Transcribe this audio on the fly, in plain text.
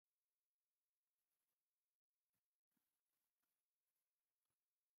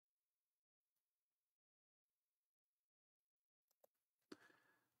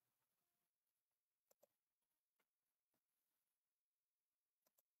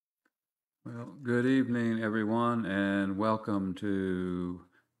Well, good evening, everyone, and welcome to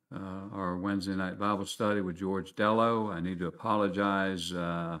our Wednesday night Bible study with George Delo. I need to apologize.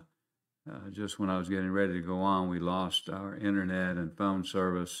 Just when I was getting ready to go on, we lost our internet and phone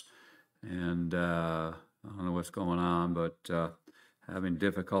service, and I don't know what's going on, but having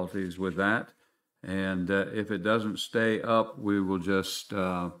difficulties with that. And if it doesn't stay up, we will just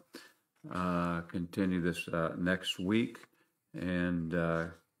continue this next week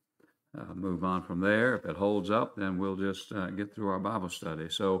and move on from there. If it holds up, then we'll just get through our Bible study.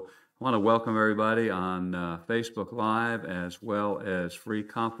 So I want to welcome everybody on Facebook Live as well as free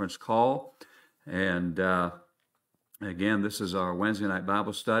conference call. And again, this is our Wednesday night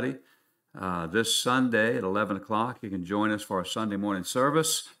Bible study. This Sunday at 11 o'clock, you can join us for our Sunday morning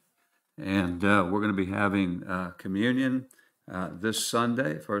service. And we're going to be having communion this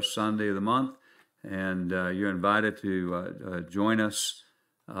Sunday, first Sunday of the month. And you're invited to join us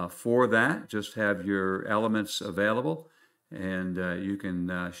for that. Just have your elements available, and you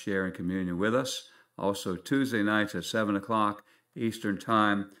can share in communion with us. Also, Tuesday nights at 7 o'clock Eastern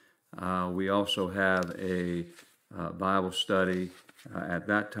Time, we also have a Bible study at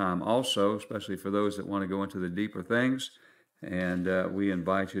that time also, especially for those that want to go into the deeper things, and we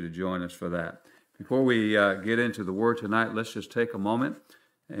invite you to join us for that. Before we get into the Word tonight, let's just take a moment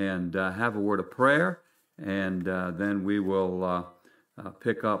and have a word of prayer, and then we will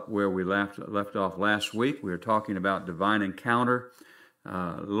pick up where we left off last week. We were talking about divine encounter,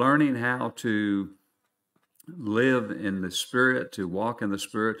 learning how to live in the Spirit, to walk in the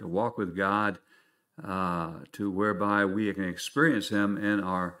Spirit, to walk with God, to whereby we can experience Him in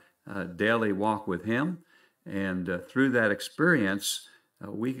our daily walk with Him. And through that experience,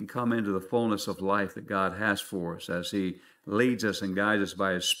 we can come into the fullness of life that God has for us as He leads us and guides us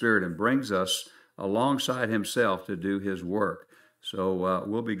by His Spirit and brings us alongside Himself to do His work. So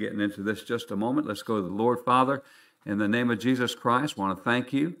we'll be getting into this just a moment. Let's go to the Lord. Father, in the name of Jesus Christ, I want to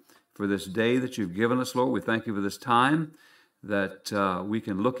thank you for this day that you've given us, Lord. We thank you for this time that we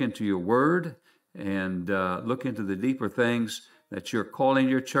can look into your word and look into the deeper things that you're calling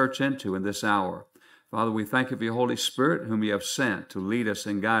your church into in this hour. Father, we thank you for your Holy Spirit, whom you have sent to lead us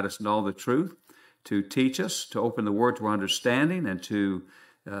and guide us in all the truth, to teach us, to open the word to our understanding, and to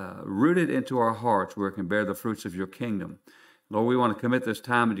root it into our hearts where it can bear the fruits of your kingdom. Lord, we want to commit this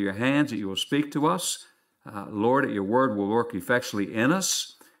time into your hands, that you will speak to us. Lord, that your word will work effectually in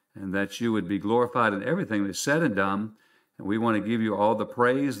us, and that you would be glorified in everything that's said and done. And we want to give you all the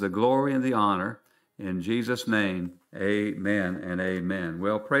praise, the glory, and the honor. In Jesus' name, amen and amen.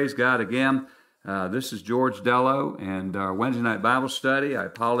 Well, praise God again. This is George Delo and our Wednesday night Bible study. I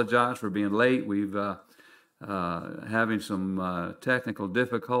apologize for being late. We've having some technical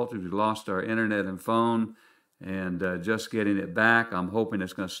difficulties. We lost our internet and phone, and just getting it back. I'm hoping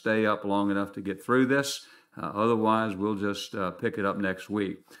it's going to stay up long enough to get through this. Otherwise, we'll just pick it up next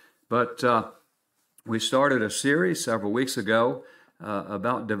week. But we started a series several weeks ago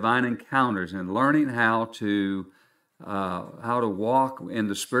about divine encounters and learning how to walk in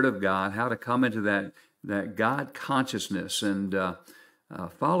the Spirit of God, how to come into that God consciousness and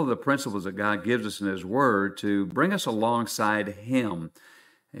follow the principles that God gives us in His Word to bring us alongside Him.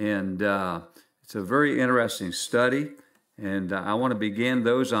 And it's a very interesting study, and I want to begin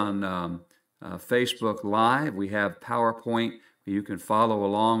those on Facebook Live. We have PowerPoint. You can follow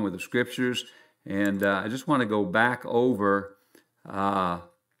along with the scriptures, and I just want to go back over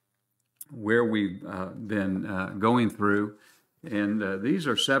where we've been going through. And these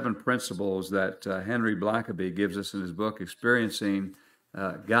are 7 principles that Henry Blackaby gives us in his book, Experiencing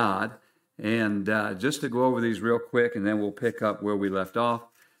God. And just to go over these real quick, and then we'll pick up where we left off.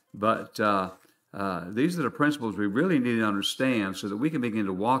 But these are the principles we really need to understand so that we can begin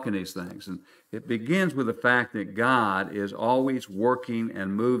to walk in these things. And it begins with the fact that God is always working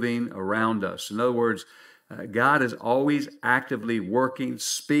and moving around us. In other words, God is always actively working,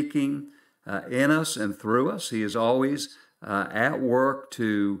 speaking in us and through us. He is always at work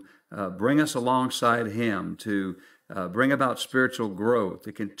to bring us alongside Him, to bring about spiritual growth,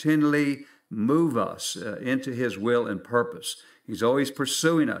 to continually move us into His will and purpose. He's always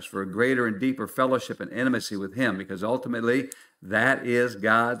pursuing us for a greater and deeper fellowship and intimacy with Him, because ultimately that is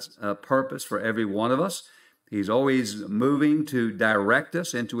God's purpose for every one of us. He's always moving to direct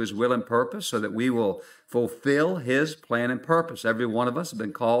us into His will and purpose so that we will fulfill His plan and purpose. Every one of us has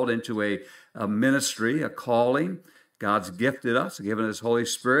been called into a ministry, a calling. God's gifted us, given His Holy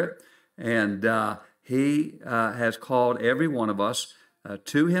Spirit, and He has called every one of us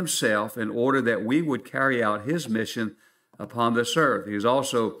to Himself in order that we would carry out His mission upon this earth. He's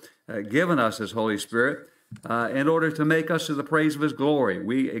also given us His Holy Spirit in order to make us to the praise of his glory.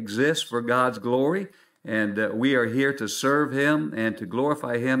 We exist for God's glory, and we are here to serve him and to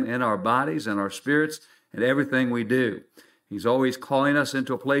glorify him in our bodies and our spirits and everything we do. He's always calling us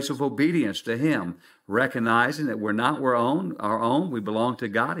into a place of obedience to him, recognizing that we're not our own. We belong to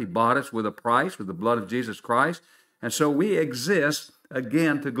God. He bought us with a price, with the blood of Jesus Christ. And so we exist,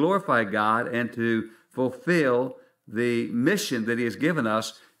 again, to glorify God and to fulfill the mission that he has given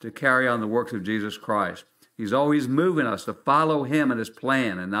us to carry on the works of Jesus Christ. He's always moving us to follow him and his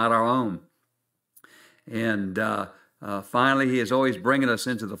plan and not our own. And finally, he is always bringing us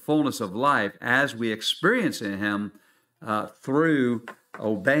into the fullness of life as we experience in him through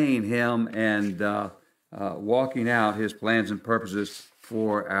obeying him and walking out his plans and purposes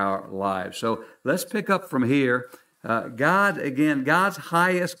for our lives. So let's pick up from here. God's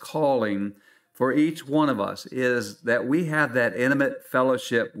highest calling for each one of us is that we have that intimate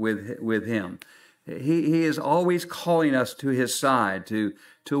fellowship with him. He is always calling us to his side, to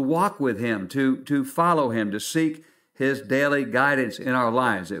walk with him, to follow him, to seek his daily guidance in our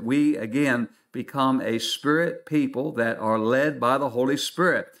lives, that we, again, become a spirit people that are led by the Holy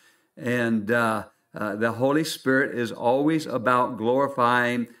Spirit. And the Holy Spirit is always about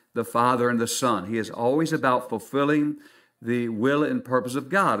glorifying the Father and the Son. He is always about fulfilling the will and purpose of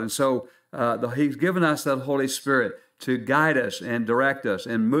God. And so he's given us that Holy Spirit to guide us and direct us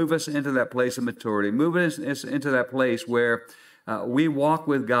and move us into that place of maturity, move us into that place where we walk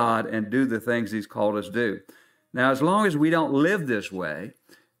with God and do the things he's called us to do. Now, as long as we don't live this way,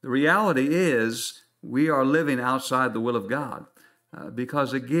 the reality is we are living outside the will of God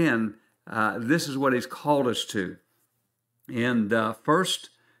because, again, this is what he's called us to. In 1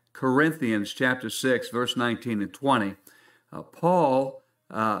 Corinthians chapter 6, verse 19 and 20, Paul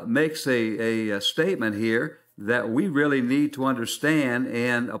makes a statement here that we really need to understand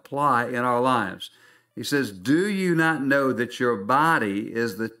and apply in our lives. He says, "Do you not know that your body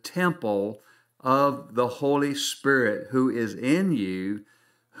is the temple of the Holy Spirit who is in you,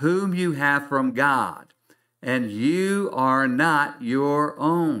 whom you have from God, and you are not your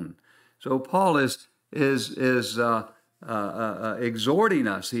own?" So Paul is exhorting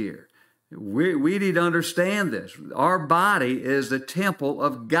us here. We need to understand this. Our body is the temple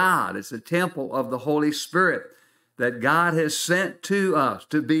of God. It's the temple of the Holy Spirit that God has sent to us,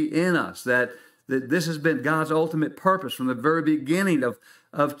 to be in us, that this has been God's ultimate purpose from the very beginning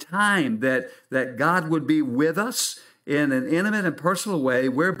of time, that God would be with us in an intimate and personal way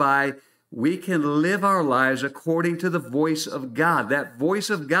whereby we can live our lives according to the voice of God. That voice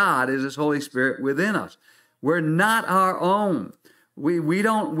of God is his Holy Spirit within us. We're not our own. We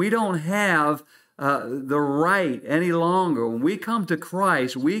don't have the right any longer. When we come to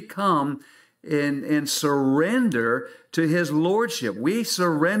Christ, we come in surrender to his lordship. We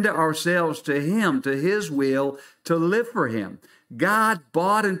surrender ourselves to him, to his will, to live for him. God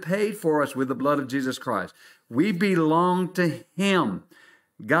bought and paid for us with the blood of Jesus Christ. We belong to him.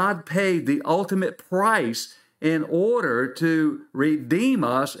 God paid the ultimate price in order to redeem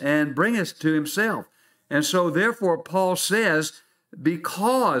us and bring us to himself. And so therefore, Paul says,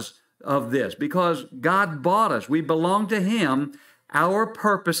 because of this, because God bought us, we belong to him, our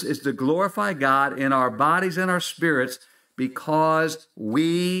purpose is to glorify God in our bodies and our spirits because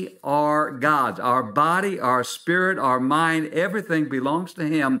we are God's. Our body, our spirit, our mind, everything belongs to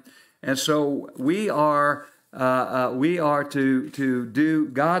him. And so we are to do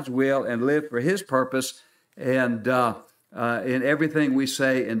God's will and live for his purpose and in everything we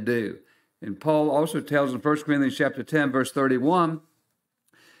say and do. And Paul also tells in 1 Corinthians chapter 10, verse 31,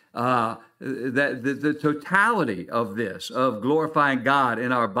 that the totality of this, of glorifying God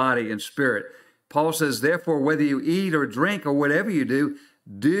in our body and spirit. Paul says, therefore, whether you eat or drink or whatever you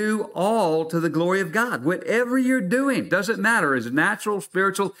do all to the glory of God. Whatever you're doing, doesn't matter, is natural,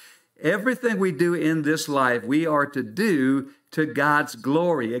 spiritual, everything we do in this life, we are to do to God's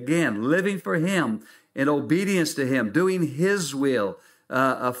glory. Again, living for him in obedience to him, doing his will,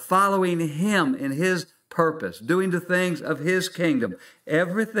 following him in his purpose, doing the things of his kingdom.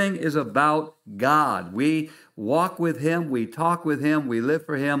 Everything is about God. We walk with him, we talk with him, we live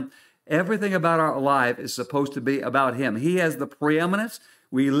for him. Everything about our life is supposed to be about him. He has the preeminence.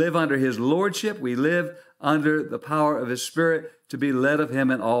 We live under his lordship. We live under the power of his spirit to be led of him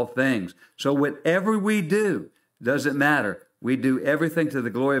in all things. So whatever we do, doesn't matter. We do everything to the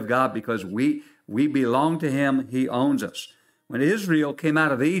glory of God because we belong to him. He owns us. When Israel came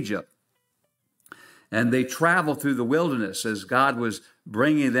out of Egypt and they traveled through the wilderness as God was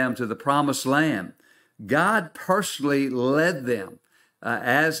bringing them to the promised land, God personally led them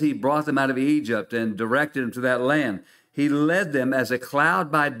as he brought them out of Egypt and directed them to that land. He led them as a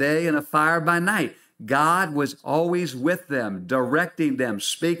cloud by day and a fire by night. God was always with them, directing them,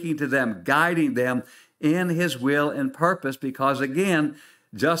 speaking to them, guiding them in his will and purpose, because again,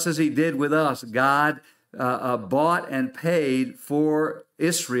 just as he did with us, God bought and paid for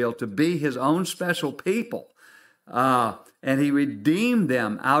Israel to be his own special people. And he redeemed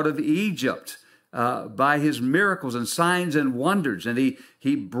them out of Egypt by his miracles and signs and wonders. And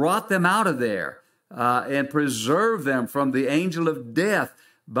he brought them out of there and preserved them from the angel of death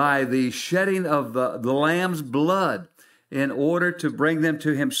by the shedding of the lamb's blood, in order to bring them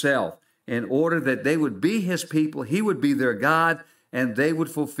to himself, in order that they would be his people, he would be their God, and they would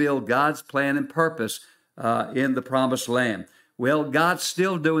fulfill God's plan and purpose in the promised land. Well, God's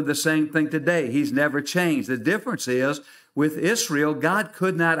still doing the same thing today. He's never changed. The difference is, with Israel, God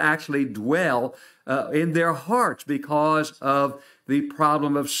could not actually dwell in their hearts because of the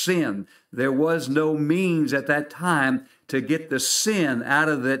problem of sin. There was no means at that time to get the sin out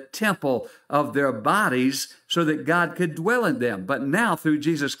of the temple of their bodies so that God could dwell in them. But now, through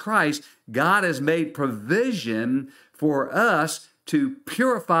Jesus Christ, God has made provision for us to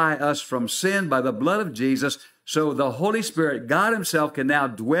purify us from sin by the blood of Jesus. So the Holy Spirit, God himself, can now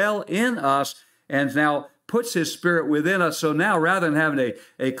dwell in us and now puts his Spirit within us. So now, rather than having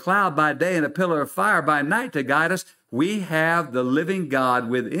a cloud by day and a pillar of fire by night to guide us, we have the living God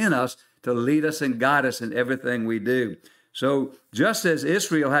within us to lead us and guide us in everything we do. So just as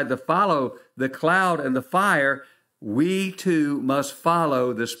Israel had to follow the cloud and the fire, we too must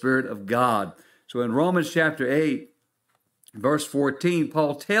follow the Spirit of God. So in Romans chapter 8, verse 14,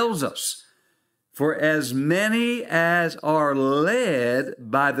 Paul tells us, "For as many as are led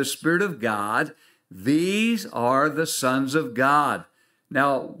by the Spirit of God, these are the sons of God."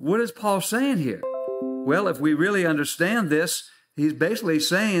 Now, what is Paul saying here? Well, if we really understand this, he's basically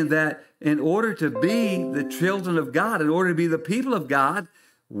saying that in order to be the children of God, in order to be the people of God,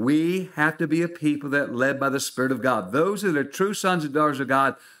 we have to be a people that are led by the Spirit of God. Those that are true sons and daughters of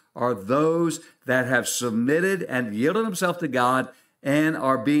God are those that have submitted and yielded themselves to God and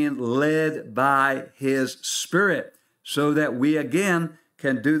are being led by his Spirit, so that we again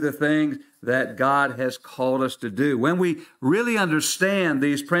can do the things that God has called us to do. When we really understand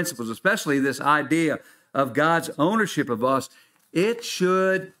these principles, especially this idea of God's ownership of us, it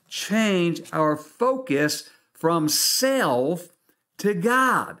should change our focus from self to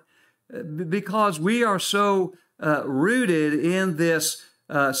God, because we are so rooted in this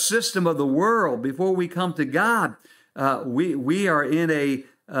system of the world. Before we come to God, we are in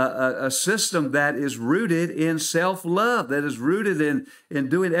a system that is rooted in self-love, that is rooted in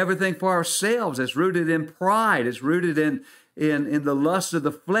doing everything for ourselves. It's rooted in pride. It's rooted in the lust of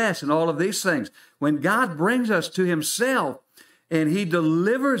the flesh and all of these things. When God brings us to himself and he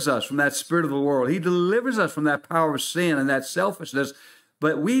delivers us from that spirit of the world, he delivers us from that power of sin and that selfishness,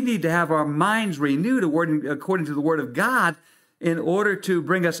 but we need to have our minds renewed according to the Word of God in order to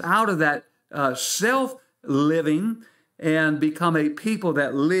bring us out of that self-living and become a people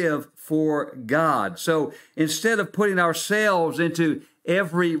that live for God. So instead of putting ourselves into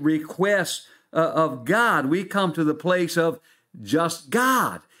every request of God, we come to the place of just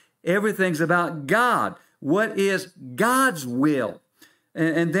God. Everything's about God. What is God's will?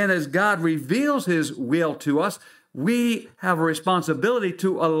 And then as God reveals his will to us, we have a responsibility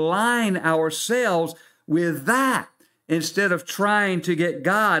to align ourselves with that instead of trying to get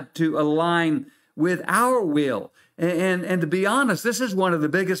God to align with our will. And to be honest, this is one of the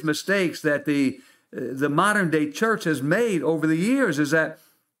biggest mistakes that the modern day church has made over the years, is that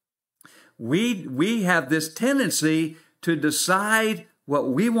we have this tendency to decide what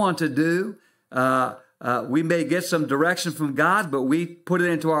we want to do. We may get some direction from God, but we put it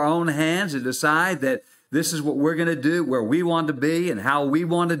into our own hands and decide that this is what we're going to do, where we want to be and how we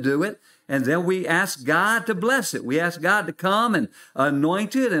want to do it. And then we ask God to bless it. We ask God to come and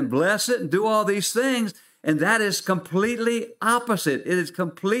anoint it and bless it and do all these things. And that is completely opposite. It is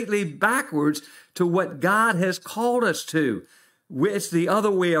completely backwards to what God has called us to. It's the other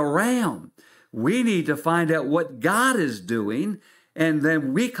way around. We need to find out what God is doing, and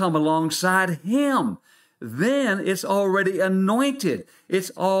then we come alongside him. Then it's already anointed.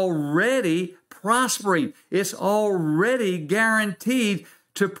 It's already prospering. It's already guaranteed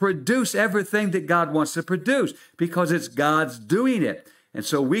to produce everything that God wants to produce, because it's God's doing it. And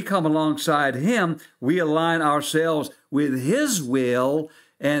so we come alongside him, we align ourselves with his will,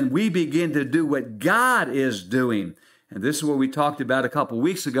 and we begin to do what God is doing. And this is what we talked about a couple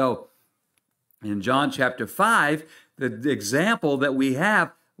weeks ago in John chapter 5. The example that we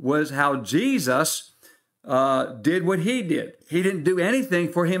have was how Jesus did what he did. He didn't do anything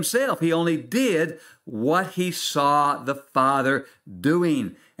for himself. He only did what he saw the Father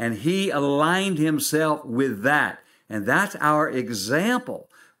doing. And he aligned himself with that. And that's our example.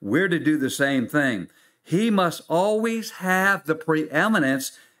 We're to do the same thing. He must always have the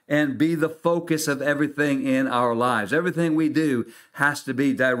preeminence and be the focus of everything in our lives. Everything we do has to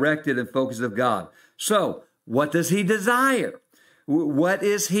be directed and focused of God. So, what does he desire? What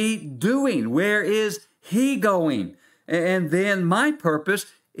is he doing? Where is he going? And then my purpose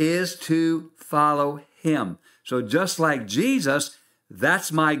is to follow him. So just like Jesus,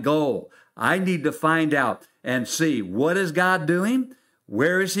 that's my goal. I need to find out and see, what is God doing?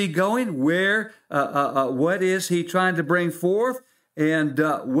 Where is he going? What is he trying to bring forth? And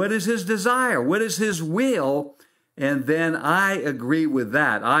what is his desire? What is his will? And then I agree with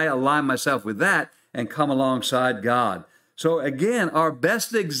that. I align myself with that and come alongside God. So again, our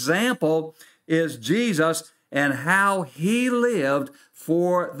best example is Jesus and how he lived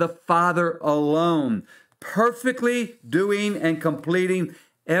for the Father alone, perfectly doing and completing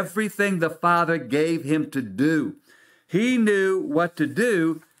everything the Father gave him to do. He knew what to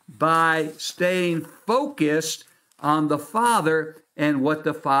do by staying focused on the Father and what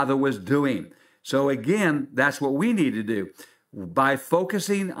the Father was doing. So again, that's what we need to do. By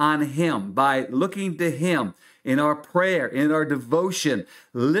focusing on him, by looking to him in our prayer, in our devotion,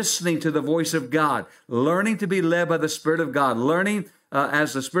 listening to the voice of God, learning to be led by the Spirit of God, learning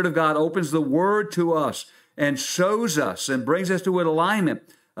as the Spirit of God opens the Word to us and shows us and brings us to an alignment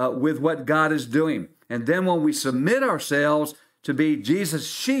with what God is doing. And then when we submit ourselves to be Jesus'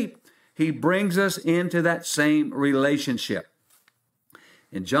 sheep, he brings us into that same relationship.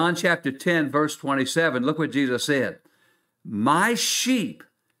 In John chapter 10, verse 27, look what Jesus said. My sheep,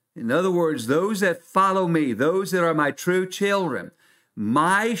 in other words, those that follow me, those that are my true children,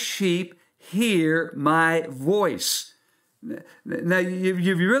 my sheep hear my voice. Now,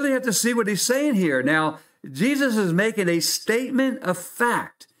 you really have to see what he's saying here. Now, Jesus is making a statement of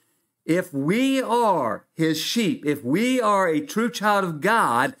fact. If we are his sheep, if we are a true child of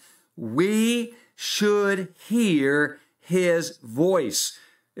God, we should hear his voice.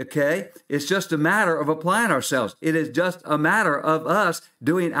 Okay? It's just a matter of applying ourselves. It is just a matter of us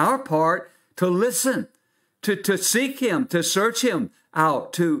doing our part to listen, to seek him, to search him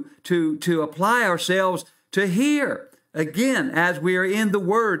out, to apply ourselves to hear. Again, as we are in the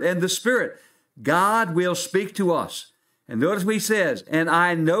Word and the Spirit, God will speak to us. And notice what he says, and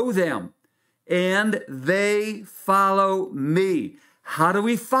I know them, and they follow me. How do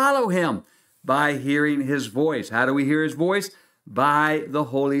we follow him? By hearing his voice. How do we hear his voice? By the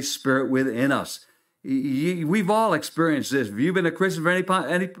Holy Spirit within us. We've all experienced this. If you've been a Christian for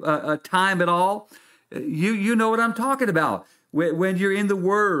any time at all, you know what I'm talking about. When you're in the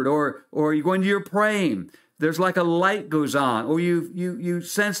Word or when you're praying, there's like a light goes on, or you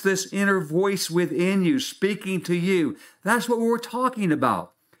sense this inner voice within you speaking to you. That's what we're talking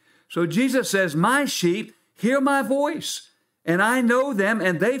about. So Jesus says, my sheep hear my voice, and I know them,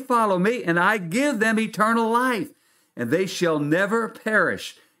 and they follow me, and I give them eternal life, and they shall never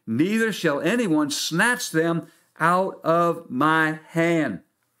perish, neither shall anyone snatch them out of my hand.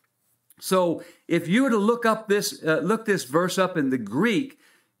 So if you were to look this verse up in the Greek,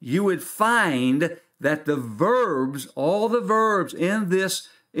 you would find that the verbs, all the verbs in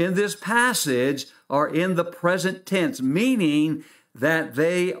this passage are in the present tense, meaning that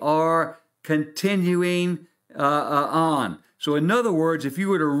they are continuing on. So in other words, if you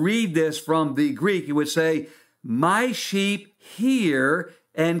were to read this from the Greek, you would say, my sheep hear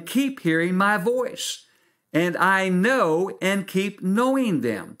and keep hearing my voice, and I know and keep knowing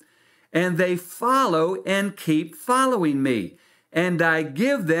them, and they follow and keep following me, and I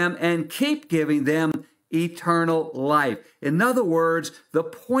give them and keep giving them eternal life. In other words, the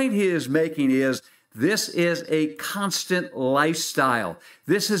point he is making is this is a constant lifestyle.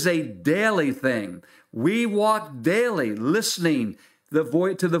 This is a daily thing. We walk daily listening to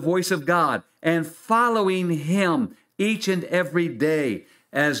the voice of God and following him each and every day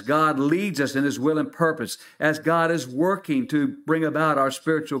as God leads us in his will and purpose, as God is working to bring about our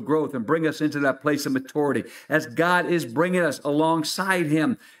spiritual growth and bring us into that place of maturity, as God is bringing us alongside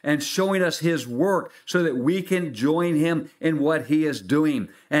him and showing us his work so that we can join him in what he is doing.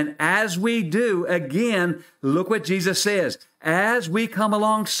 And as we do, again, look what Jesus says, as we come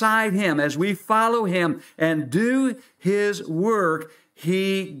alongside him, as we follow him and do his work,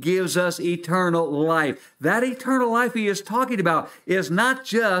 he gives us eternal life. That eternal life he is talking about is not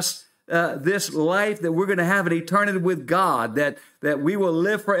just this life that we're going to have an eternity with God, that we will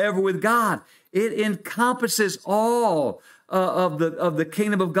live forever with God. It encompasses all of the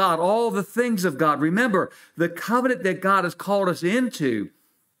kingdom of God, all the things of God. Remember, the covenant that God has called us into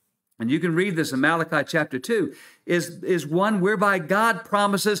and you can read this in Malachi chapter 2, is one whereby God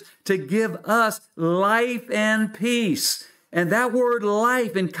promises to give us life and peace. And that word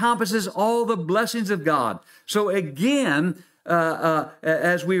life encompasses all the blessings of God. So again,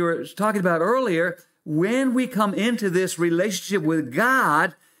 as we were talking about earlier, when we come into this relationship with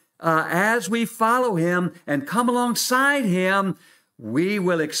God, as we follow Him and come alongside Him, we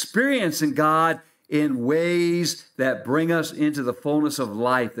will experience in God in ways that bring us into the fullness of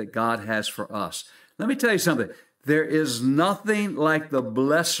life that God has for us. Let me tell you something. There is nothing like the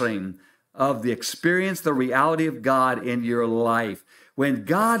blessing of the experience, the reality of God in your life. When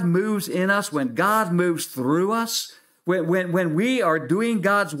God moves in us, when God moves through us, when we are doing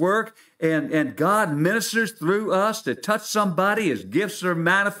God's work and God ministers through us to touch somebody, His gifts are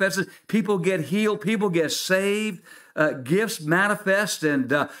manifested, people get healed, people get saved, gifts manifest, and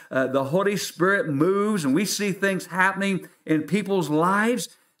the Holy Spirit moves, and we see things happening in people's lives.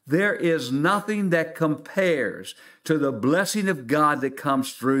 There is nothing that compares to the blessing of God that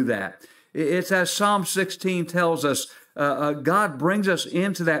comes through that. It's as Psalm 16 tells us, God brings us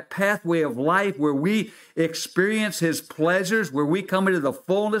into that pathway of life where we experience His pleasures, where we come into the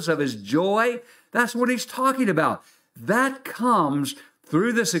fullness of His joy. That's what He's talking about. That comes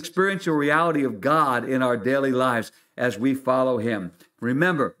through this experiential reality of God in our daily lives as we follow Him.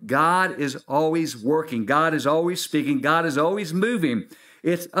 Remember, God is always working. God is always speaking. God is always moving.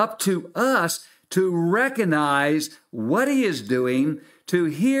 It's up to us to recognize what He is doing, to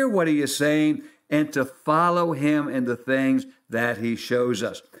hear what He is saying, and to follow Him in the things that He shows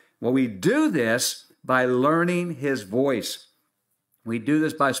us. Well, we do this by learning His voice. We do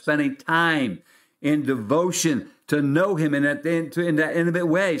this by spending time in devotion to know Him in that intimate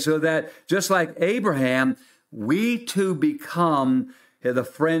way, so that just like Abraham, we too become the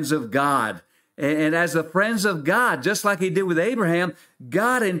friends of God. And as the friends of God, just like He did with Abraham,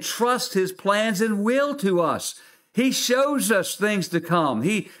 God entrusts His plans and will to us. He shows us things to come.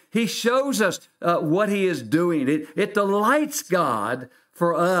 He shows us what He is doing. It delights God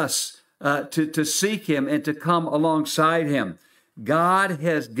for us to seek Him and to come alongside Him. God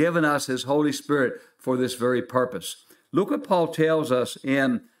has given us His Holy Spirit for this very purpose. Look what Paul tells us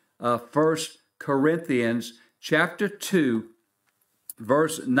in 1 Corinthians chapter 2,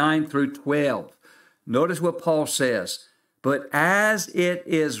 verse 9 through 12. Notice what Paul says. But as it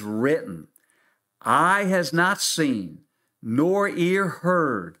is written, eye has not seen, nor ear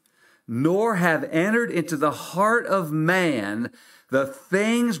heard, nor have entered into the heart of man the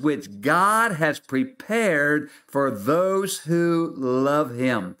things which God has prepared for those who love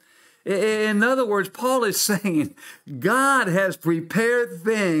Him. In other words, Paul is saying God has prepared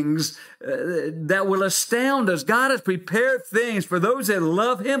things that will astound us. God has prepared things for those that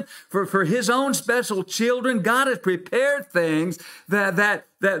love Him, for His own special children. God has prepared things that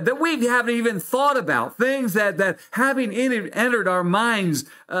we haven't even thought about, things that having entered our minds,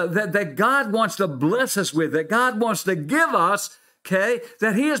 that God wants to bless us with, that God wants to give us, okay,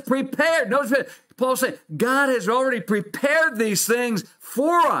 that He has prepared. Notice what Paul said, God has already prepared these things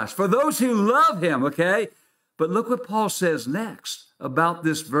for us, for those who love Him, okay? But look what Paul says next about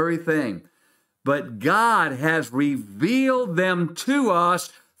this very thing. But God has revealed them to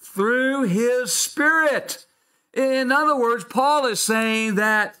us through His Spirit. In other words, Paul is saying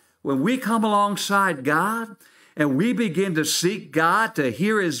that when we come alongside God and we begin to seek God, to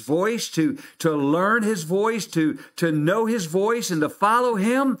hear His voice, to learn His voice, to know His voice and to follow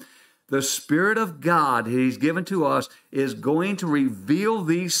Him, the Spirit of God that He's given to us is going to reveal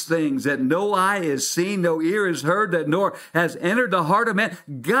these things that no eye has seen, no ear has heard, that nor has entered the heart of man.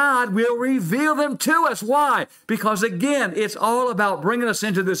 God will reveal them to us. Why? Because again, it's all about bringing us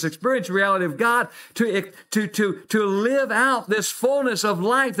into this experiential reality of God to live out this fullness of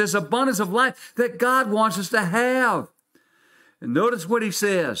life, this abundance of life that God wants us to have. And notice what He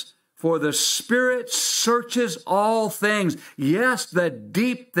says. For the Spirit searches all things. Yes, the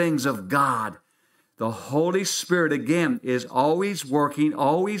deep things of God. The Holy Spirit, again, is always working,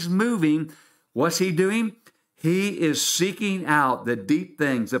 always moving. What's He doing? He is seeking out the deep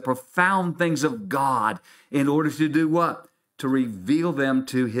things, the profound things of God in order to do what? To reveal them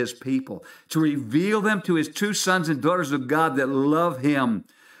to His people. To reveal them to His true sons and daughters of God that love Him.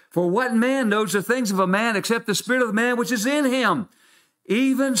 For what man knows the things of a man except the spirit of the man which is in him?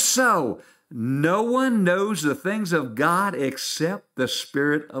 Even so, no one knows the things of God except the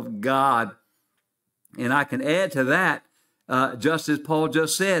Spirit of God. And I can add to that, just as Paul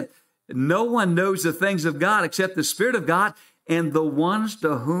just said, no one knows the things of God except the Spirit of God and the ones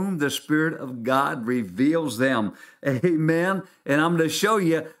to whom the Spirit of God reveals them. Amen. And I'm going to show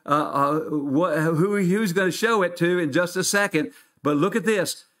you who's going to show it to in just a second. But look at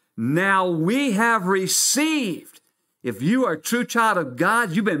this. Now we have received. If you are a true child of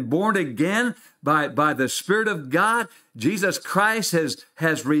God, you've been born again by the Spirit of God. Jesus Christ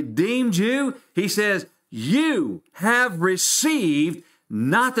has redeemed you. He says, you have received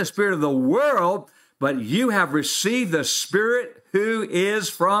not the spirit of the world, but you have received the Spirit who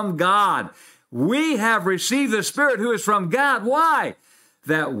is from God. We have received the Spirit who is from God. Why?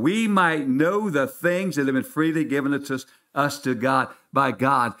 That we might know the things that have been freely given to us to God by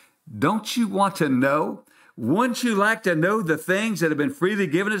God. Don't you want to know? Wouldn't you like to know the things that have been freely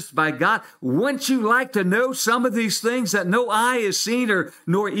given us by God? Wouldn't you like to know some of these things that no eye has seen or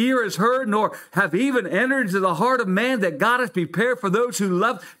nor ear has heard, nor have even entered into the heart of man that God has prepared for those who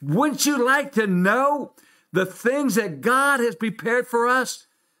love? Wouldn't you like to know the things that God has prepared for us?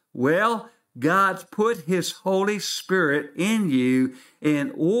 Well, God's put His Holy Spirit in you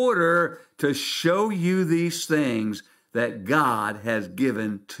in order to show you these things that God has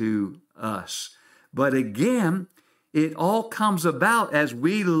given to us. But again, it all comes about as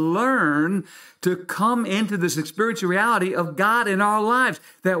we learn to come into this experiential reality of God in our lives,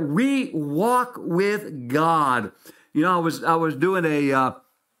 that we walk with God. You know, I was doing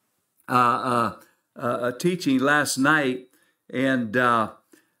a teaching last night, and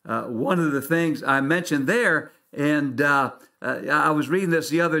one of the things I mentioned there, and I was reading this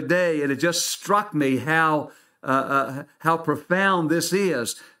the other day, and it just struck me how profound this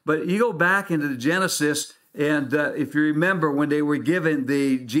is. But you go back into the Genesis, and if you remember when they were given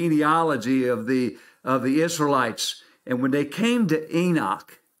the genealogy of the Israelites, and when they came to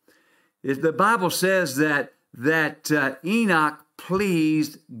Enoch, the Bible says that Enoch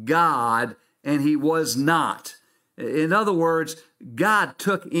pleased God, and he was not. In other words, God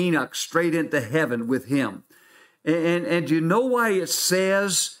took Enoch straight into heaven with him. And you know why it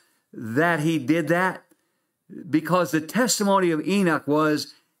says that he did that? Because the testimony of Enoch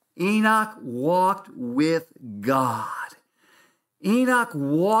was, Enoch walked with God. Enoch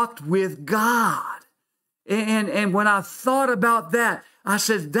walked with God. And when I thought about that, I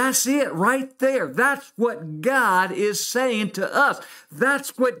said, that's it right there. That's what God is saying to us.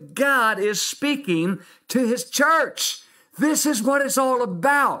 That's what God is speaking to His church. This is what it's all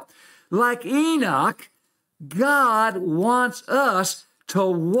about. Like Enoch, God wants us to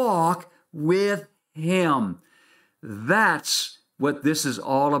walk with Him. That's what this is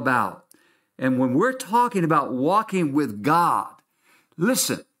all about. And when we're talking about walking with God,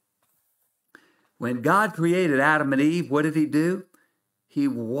 listen, when God created Adam and Eve, what did He do? He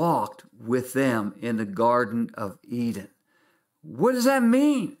walked with them in the Garden of Eden. What does that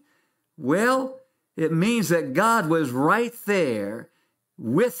mean? Well, it means that God was right there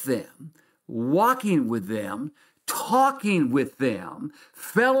with them, walking with them, talking with them,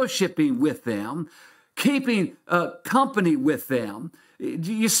 fellowshipping with them, keeping company with them.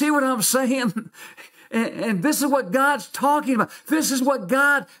 Do you see what I'm saying? And this is what God's talking about. This is what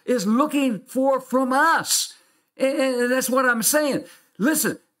God is looking for from us. And that's what I'm saying.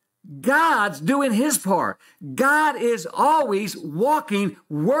 Listen, God's doing His part. God is always walking,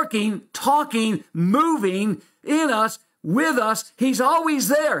 working, talking, moving in us, with us. He's always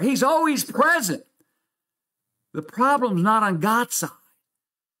there. He's always present. The problem's not on God's side.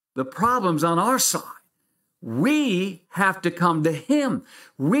 The problem's on our side. We have to come to Him.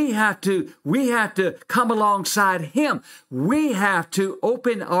 We have to come alongside Him. We have to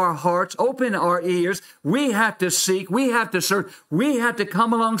open our hearts, open our ears. We have to seek. We have to search. We have to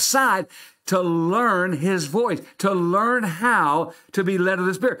come alongside to learn His voice, to learn how to be led of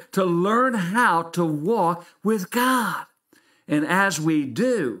the Spirit, to learn how to walk with God. And as we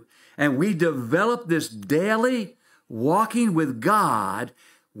do, and we develop this daily walking with God,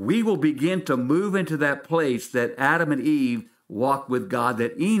 we will begin to move into that place that Adam and Eve walked with God,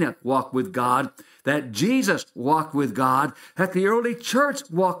 that Enoch walked with God, that Jesus walked with God, that the early church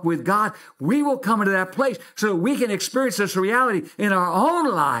walked with God. We will come into that place so that we can experience this reality in our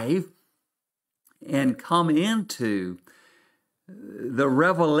own life and come into the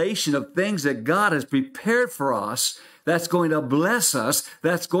revelation of things that God has prepared for us, that's going to bless us,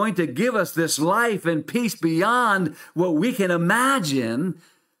 that's going to give us this life and peace beyond what we can imagine,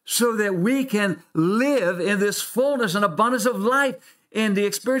 so that we can live in this fullness and abundance of life in the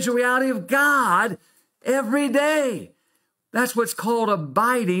experiential reality of God every day. That's what's called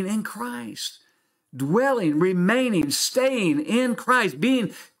abiding in Christ. Dwelling, remaining, staying in Christ,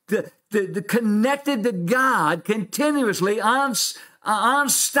 being connected to God continuously,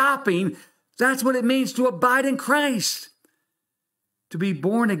 unstopping. That's what it means to abide in Christ. To be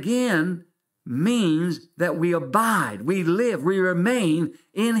born again means that we abide, we live, we remain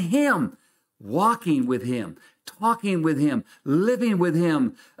in Him. walking with him, talking with him, living with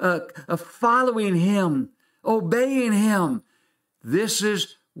him, following him, obeying him. This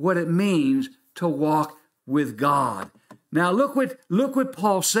is what it means to walk with God. Now look what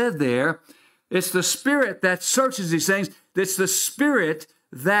Paul said there. It's the Spirit that searches these things. It's the Spirit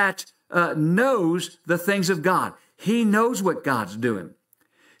that knows the things of God. He knows what God's doing.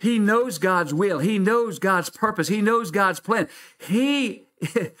 He knows God's will. He knows God's purpose. He knows God's plan.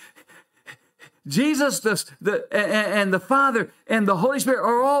 Jesus and the Father and the Holy Spirit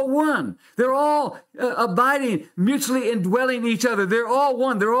are all one. They're all abiding, mutually indwelling each other. They're all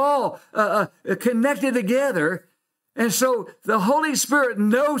one. They're all connected together. And so the Holy Spirit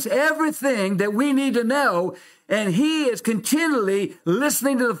knows everything that we need to know, and he is continually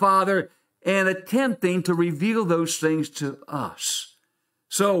listening to the Father and attempting to reveal those things to us.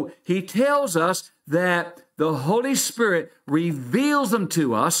 So he tells us that the Holy Spirit reveals them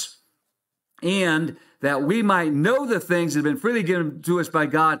to us, and that we might know the things that have been freely given to us by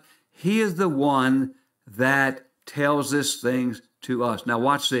God. He is the one that tells these things to us. Now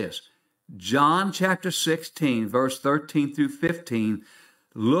watch this. John chapter 16, verse 13 through 15.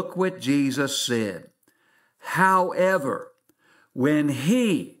 Look what Jesus said. However, when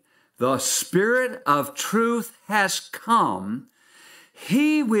he, the Spirit of truth, has come,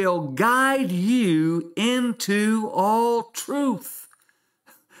 he will guide you into all truth.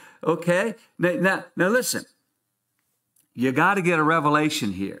 Okay? Now listen. You got to get a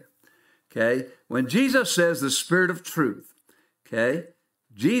revelation here. Okay? When Jesus says the Spirit of truth, okay?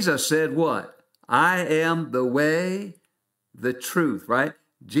 Jesus said what? I am the way, the truth, right?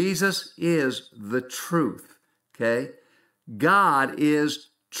 Jesus is the truth, okay? God is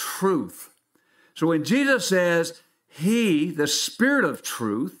truth. So when Jesus says he, the Spirit of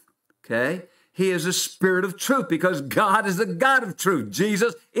truth, okay, he is the Spirit of truth because God is the God of truth.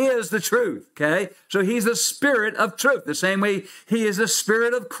 Jesus is the truth, okay? So he's the Spirit of truth, the same way he is the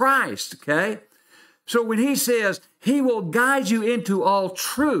Spirit of Christ, okay? So when he says he will guide you into all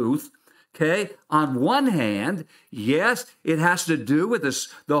truth, okay, on one hand, yes, it has to do with this.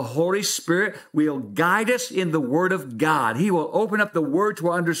 The Holy Spirit will guide us in the Word of God. He will open up the Word to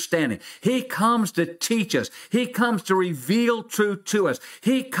our understanding. He comes to teach us. He comes to reveal truth to us.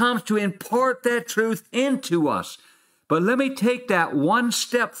 He comes to impart that truth into us. But let me take that one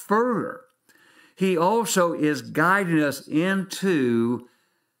step further. He also is guiding us into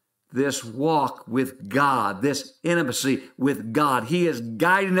this walk with God, this intimacy with God. He is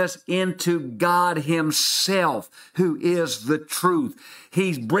guiding us into God himself, who is the truth.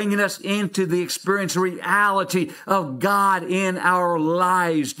 He's bringing us into the experience, reality of God in our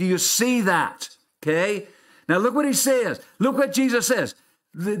lives. Do you see that? Okay? Now look what he says. Look what Jesus says.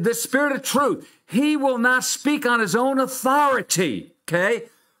 The Spirit of truth, he will not speak on his own authority. Okay?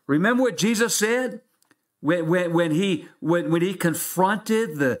 Remember what Jesus said? When he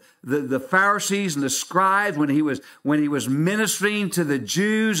confronted the Pharisees and the scribes, when he was ministering to the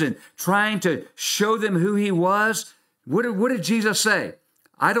Jews and trying to show them who he was, what did Jesus say?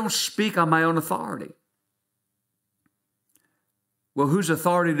 I don't speak on my own authority. Well, whose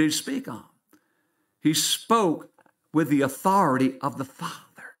authority did he speak on? He spoke with the authority of the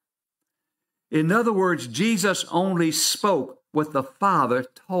Father. In other words, Jesus only spoke what the Father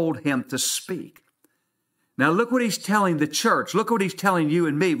told him to speak. Now look what he's telling the church. Look what he's telling you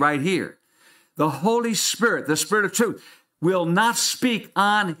and me right here. The Holy Spirit, the Spirit of truth, will not speak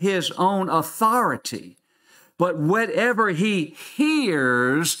on his own authority, but whatever he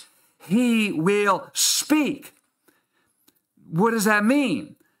hears, he will speak. What does that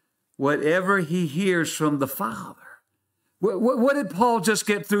mean? Whatever he hears from the Father. What did Paul just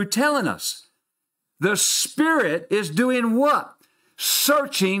get through telling us? The Spirit is doing what?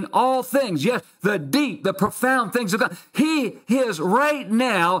 Searching all things. Yes, the deep, the profound things of God. He is right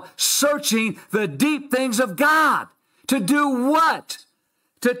now searching the deep things of God. To do what?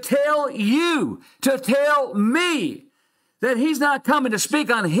 To tell you, to tell me that he's not coming to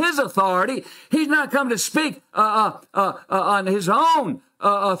speak on his authority. He's not coming to speak on his own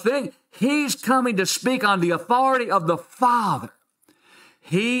thing. He's coming to speak on the authority of the Father.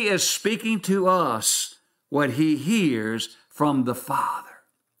 He is speaking to us what he hears from the Father.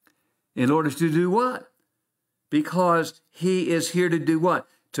 In order to do what? Because he is here to do what?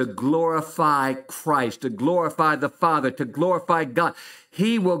 To glorify Christ, to glorify the Father, to glorify God.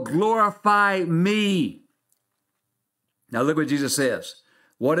 He will glorify me. Now look what Jesus says.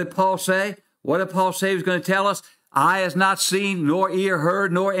 What did Paul say? What did Paul say he was going to tell us? Eye has not seen, nor ear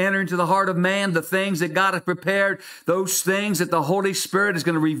heard, nor entered into the heart of man the things that God has prepared, those things that the Holy Spirit is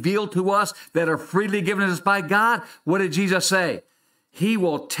going to reveal to us that are freely given us by God. What did Jesus say? he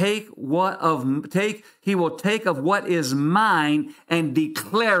will take he will take of what is mine and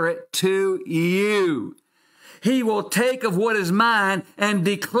declare it to you. He will take of what is mine and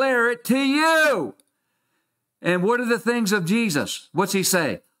declare it to you. And what are the things of Jesus? What's he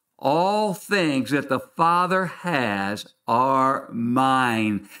say? All things that the Father has are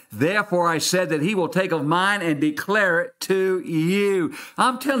mine. Therefore, I said that he will take of mine and declare it to you.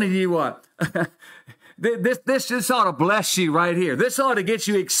 I'm telling you what, this ought to bless you right here. This ought to get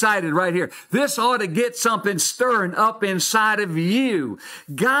you excited right here. This ought to get something stirring up inside of you.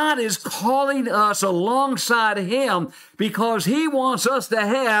 God is calling us alongside him because he wants us to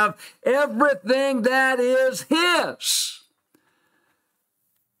have everything that is his.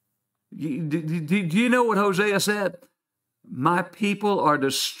 Do you know what Hosea said? My people are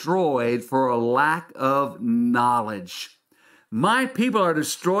destroyed for a lack of knowledge. My people are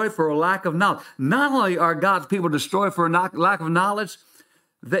destroyed for a lack of knowledge. Not only are God's people destroyed for a lack of knowledge,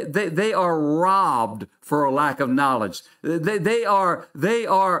 they are robbed for a lack of knowledge. They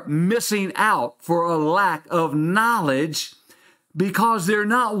are missing out for a lack of knowledge because they're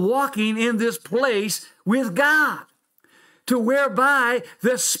not walking in this place with God, to whereby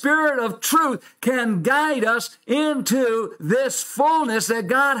the Spirit of truth can guide us into this fullness that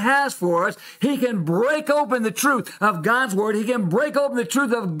God has for us. He can break open the truth of God's Word. He can break open the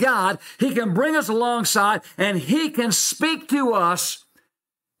truth of God. He can bring us alongside, and he can speak to us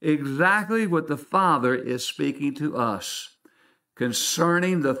exactly what the Father is speaking to us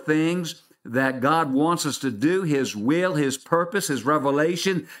concerning the things that God wants us to do, his will, his purpose, his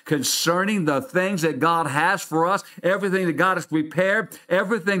revelation concerning the things that God has for us, everything that God has prepared,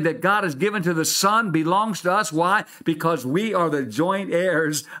 everything that God has given to the Son belongs to us. Why? Because we are the joint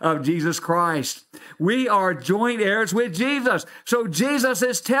heirs of Jesus Christ. We are joint heirs with Jesus. So Jesus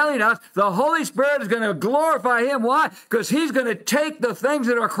is telling us the Holy Spirit is going to glorify him. Why? Because he's going to take the things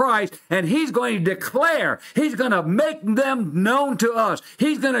that are Christ and he's going to declare, he's going to make them known to us.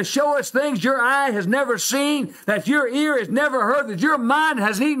 He's going to show us things your eye has never seen, that your ear has never heard, that your mind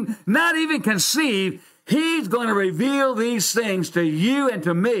has not even conceived. He's going to reveal these things to you and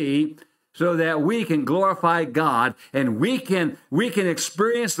to me so that we can glorify God and we can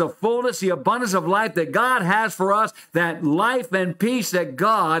experience the fullness, the abundance of life that God has for us, that life and peace that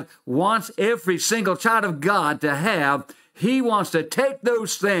God wants every single child of God to have. He wants to take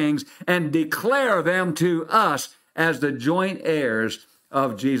those things and declare them to us as the joint heirs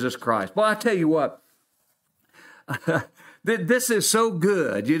of Jesus Christ. Well, I tell you what, this is so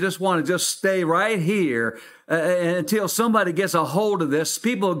good. You just want to just stay right here until somebody gets a hold of this,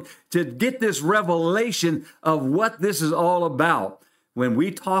 people to get this revelation of what this is all about. When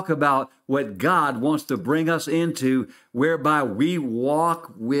we talk about what God wants to bring us into, whereby we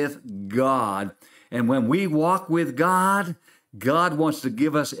walk with God. And when we walk with God, God wants to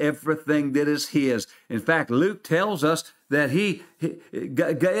give us everything that is his. In fact, Luke tells us that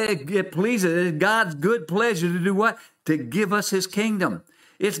it pleases God's good pleasure to do what? To give us his kingdom.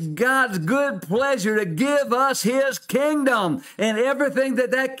 It's God's good pleasure to give us his kingdom and everything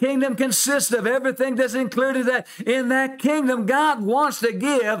that kingdom consists of, everything that's included in that kingdom, God wants to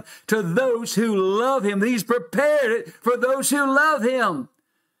give to those who love him. He's prepared it for those who love him.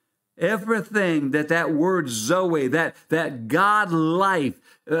 Everything that word Zoe, that God life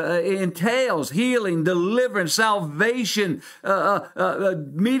entails, healing, deliverance, salvation,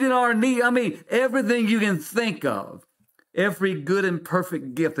 meeting our need. I mean, everything you can think of. Every good and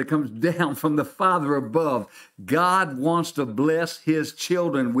perfect gift that comes down from the Father above, God wants to bless his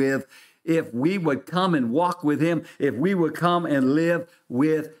children with, if we would come and walk with him, if we would come and live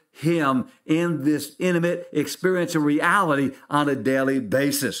with him in this intimate experience of reality on a daily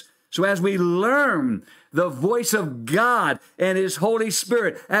basis. So as we learn the voice of God and his Holy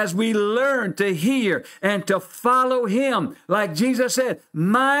Spirit, as we learn to hear and to follow him, like Jesus said,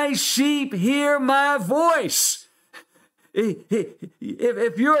 my sheep hear my voice.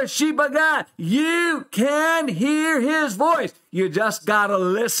 If you're a sheep of God, you can hear his voice. You just got to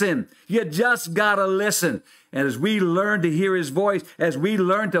listen. You just got to listen. And as we learn to hear his voice, as we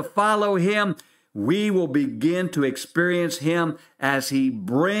learn to follow him, we will begin to experience him as he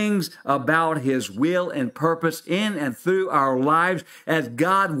brings about his will and purpose in and through our lives, as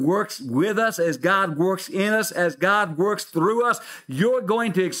God works with us, as God works in us, as God works through us. You're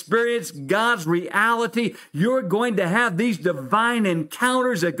going to experience God's reality. You're going to have these divine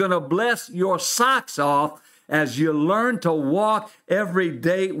encounters that are going to bless your socks off as you learn to walk every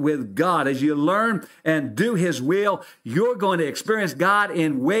day with God. As you learn and do his will, you're going to experience God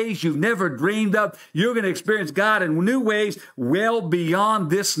in ways you've never dreamed of. You're going to experience God in new ways well beyond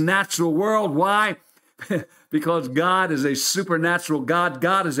this natural world. Why? because God is a supernatural God.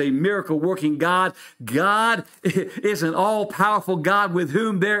 God is a miracle-working God. God is an all-powerful God with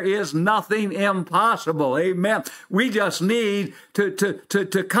whom there is nothing impossible. Amen. We just need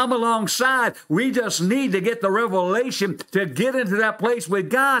to come alongside. We just need to get the revelation to get into that place with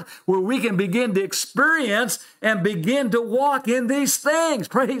God where we can begin to experience and begin to walk in these things.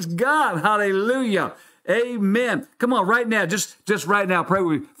 Praise God. Hallelujah. Amen. Come on, right now, just right now, pray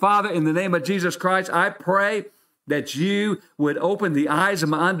with me. Father, in the name of Jesus Christ, I pray that you would open the eyes of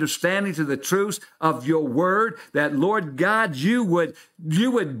my understanding to the truths of your word, that, Lord God, you would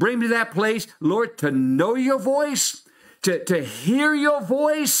bring me to that place, Lord, to know your voice, to hear your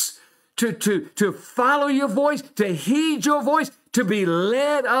voice, to follow your voice, to heed your voice, to be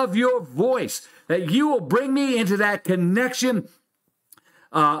led of your voice, that you will bring me into that connection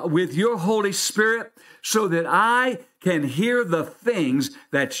with your Holy Spirit so that I can hear the things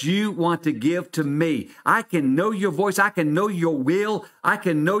that you want to give to me. I can know your voice. I can know your will. I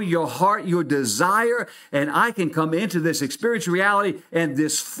can know your heart, your desire, and I can come into this experiential reality and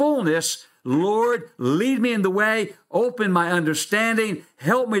this fullness. Lord, lead me in the way, open my understanding,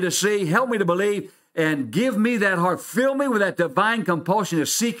 help me to see, help me to believe, and give me that heart. Fill me with that divine compulsion to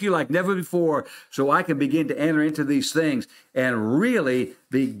seek you like never before so I can begin to enter into these things and really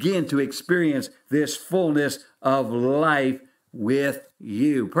begin to experience this fullness of life with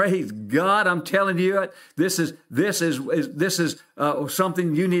you. Praise God. I'm telling you, this is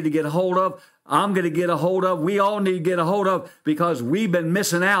something you need to get a hold of. I'm going to get a hold of. We all need to get a hold of because we've been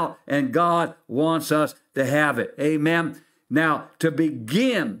missing out and God wants us to have it. Amen. Now, to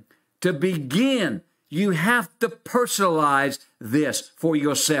begin, you have to personalize this for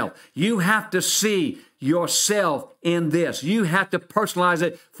yourself. You have to see yourself in this. You have to personalize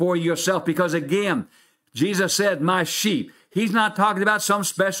it for yourself because, again, Jesus said, my sheep. He's not talking about some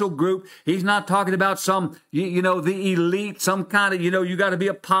special group. He's not talking about some, the elite, some kind of, you got to be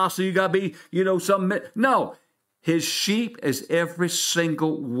apostle, you got to be, No, his sheep is every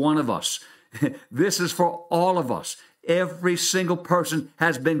single one of us. This is for all of us. Every single person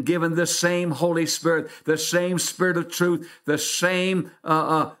has been given the same Holy Spirit, the same Spirit of truth, the same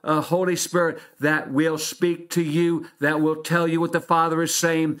Holy Spirit that will speak to you, that will tell you what the Father is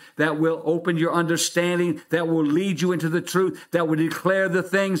saying, that will open your understanding, that will lead you into the truth, that will declare the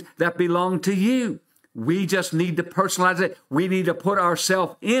things that belong to you. We just need to personalize it. We need to put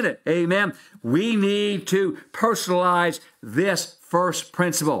ourselves in it. Amen. We need to personalize this first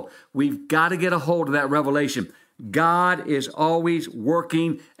principle. We've got to get a hold of that revelation. God is always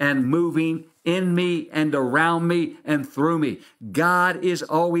working and moving in me and around me and through me. God is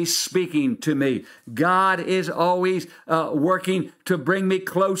always speaking to me. God is always working to bring me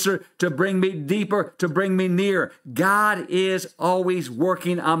closer, to bring me deeper, to bring me near. God is always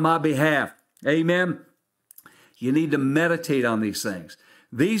working on my behalf. Amen. You need to meditate on these things.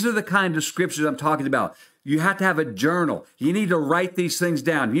 These are the kind of scriptures I'm talking about. You have to have a journal. You need to write these things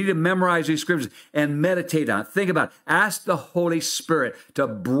down. You need to memorize these scriptures and meditate on it. Think about it. Ask the Holy Spirit to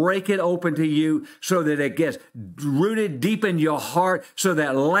break it open to you so that it gets rooted deep in your heart, so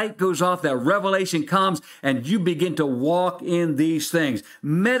that light goes off, that revelation comes, and you begin to walk in these things.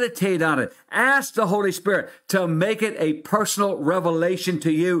 Meditate on it. Ask the Holy Spirit to make it a personal revelation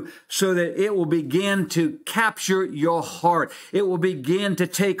to you so that it will begin to capture your heart. It will begin to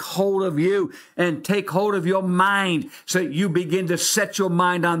take hold of you and take hold of your mind so that you begin to set your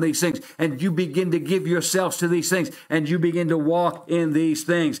mind on these things and you begin to give yourselves to these things and you begin to walk in these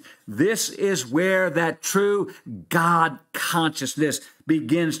things. This is where that true God consciousness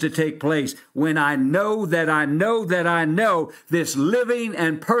begins to take place. When I know that I know that I know this living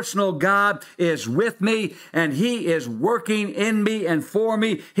and personal God is with me and he is working in me and for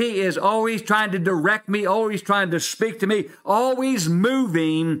me. He is always trying to direct me, always trying to speak to me, always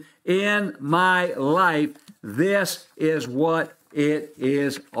moving in my life. This is what it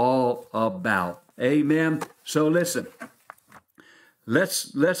is all about. Amen. So listen,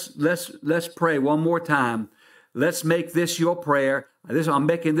 let's pray one more time. Let's make this your prayer. I'm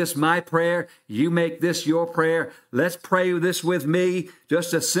making this my prayer. You make this your prayer. Let's pray this with me.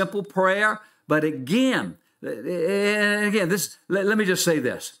 Just a simple prayer. But again, let me just say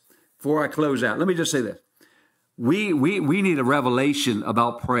this before I close out. Let me just say this. We need a revelation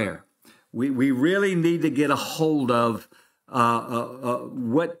about prayer. We really need to get a hold of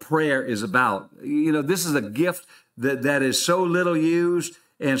what prayer is about. This is a gift that is so little used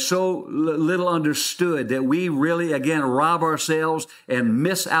and so little understood that we really, again, rob ourselves and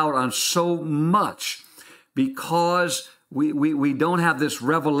miss out on so much because we don't have this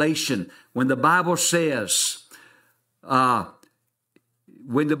revelation. When the Bible says, when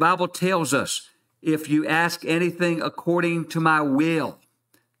the Bible tells us, if you ask anything according to my will,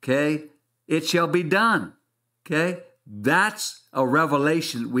 okay, it shall be done. Okay, that's a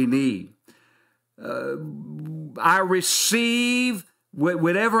revelation we need. I receive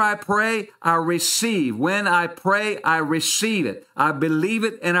whatever I pray, I receive. When I pray, I receive it. I believe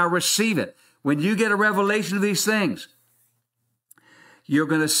it and I receive it. When you get a revelation of these things, you're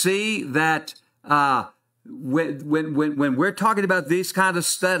going to see that when we're talking about these kind of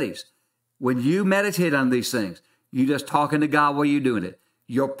studies, when you meditate on these things, you're just talking to God while you're doing it.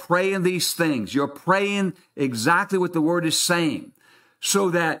 You're praying these things. You're praying exactly what the Word is saying so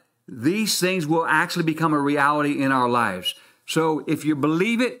that these things will actually become a reality in our lives. So if you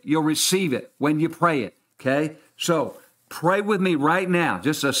believe it, you'll receive it when you pray it, okay? So pray with me right now,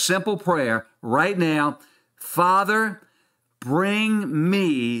 just a simple prayer right now. Father, bring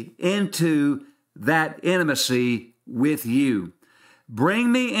me into that intimacy with you.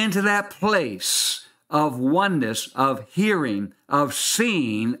 Bring me into that place of oneness, of hearing, of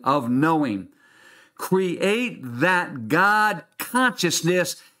seeing, of knowing. Create that God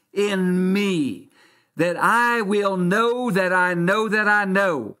consciousness in me, that I will know that I know that I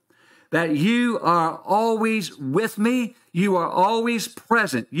know that you are always with me. You are always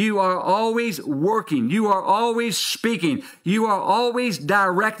present. You are always working. You are always speaking. You are always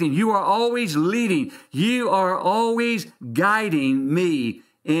directing. You are always leading. You are always guiding me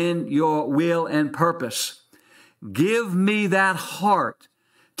in your will and purpose. Give me that heart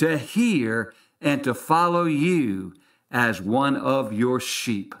to hear and to follow you as one of your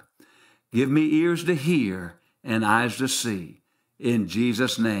sheep. Give me ears to hear and eyes to see. In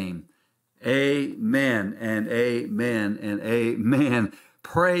Jesus' name, amen and amen and amen.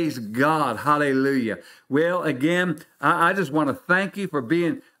 Praise God. Hallelujah. Well, again, I just want to thank you for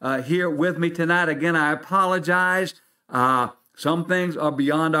being here with me tonight. Again, I apologize. Some things are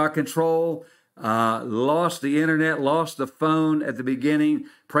beyond our control. Lost the internet, lost the phone at the beginning.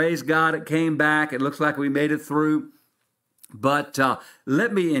 Praise God, it came back. It looks like we made it through. But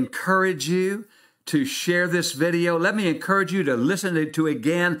let me encourage you to share this video. Let me encourage you to listen to it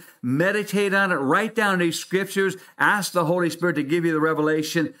again, meditate on it, write down these scriptures, ask the Holy Spirit to give you the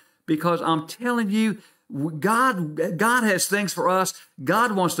revelation, because I'm telling you, God has things for us.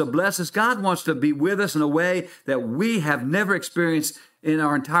 God wants to bless us. God wants to be with us in a way that we have never experienced in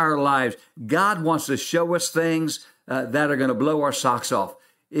our entire lives. God wants to show us things that are going to blow our socks off.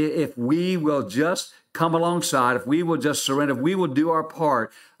 If we will just come alongside, if we will just surrender, if we will do our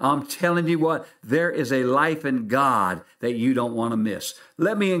part, I'm telling you what, there is a life in God that you don't want to miss.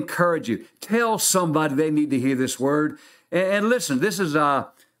 Let me encourage you. Tell somebody they need to hear this word. And listen, this is, I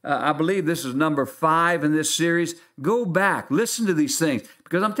believe this is number 5 in this series. Go back, listen to these things,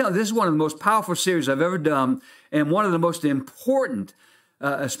 because I'm telling you, this is one of the most powerful series I've ever done, and one of the most important,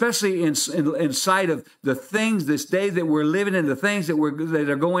 especially in sight of the things this day that we're living in, the things that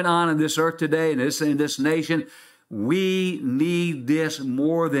are going on in this earth today and in this nation. We need this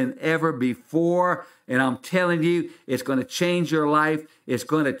more than ever before. And I'm telling you, it's going to change your life. It's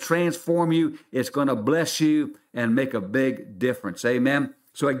going to transform you. It's going to bless you and make a big difference. Amen.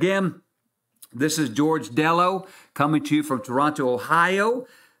 So again, this is George Delo coming to you from Toronto, Ohio.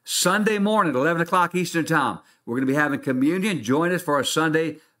 Sunday morning, 11 o'clock Eastern Time. We're going to be having communion. Join us for our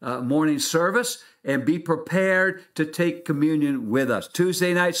Sunday morning service and be prepared to take communion with us.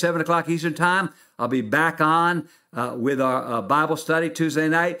 Tuesday night, 7 o'clock Eastern Time, I'll be back on with our Bible study Tuesday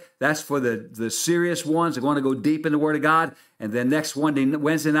night. That's for the serious ones that want to go deep in the Word of God. And then next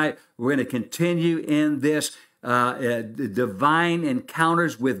Wednesday night, we're going to continue in this divine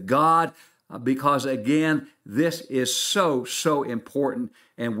encounters with God, because again, this is so, so important,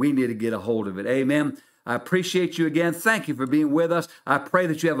 and we need to get a hold of it. Amen. I appreciate you again. Thank you for being with us. I pray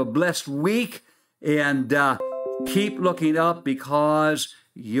that you have a blessed week, and keep looking up, because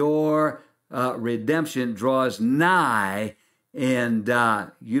your redemption draws nigh, and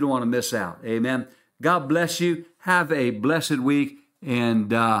you don't want to miss out. Amen. God bless you. Have a blessed week, and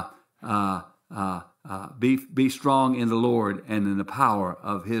be strong in the Lord and in the power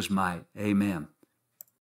of His might. Amen.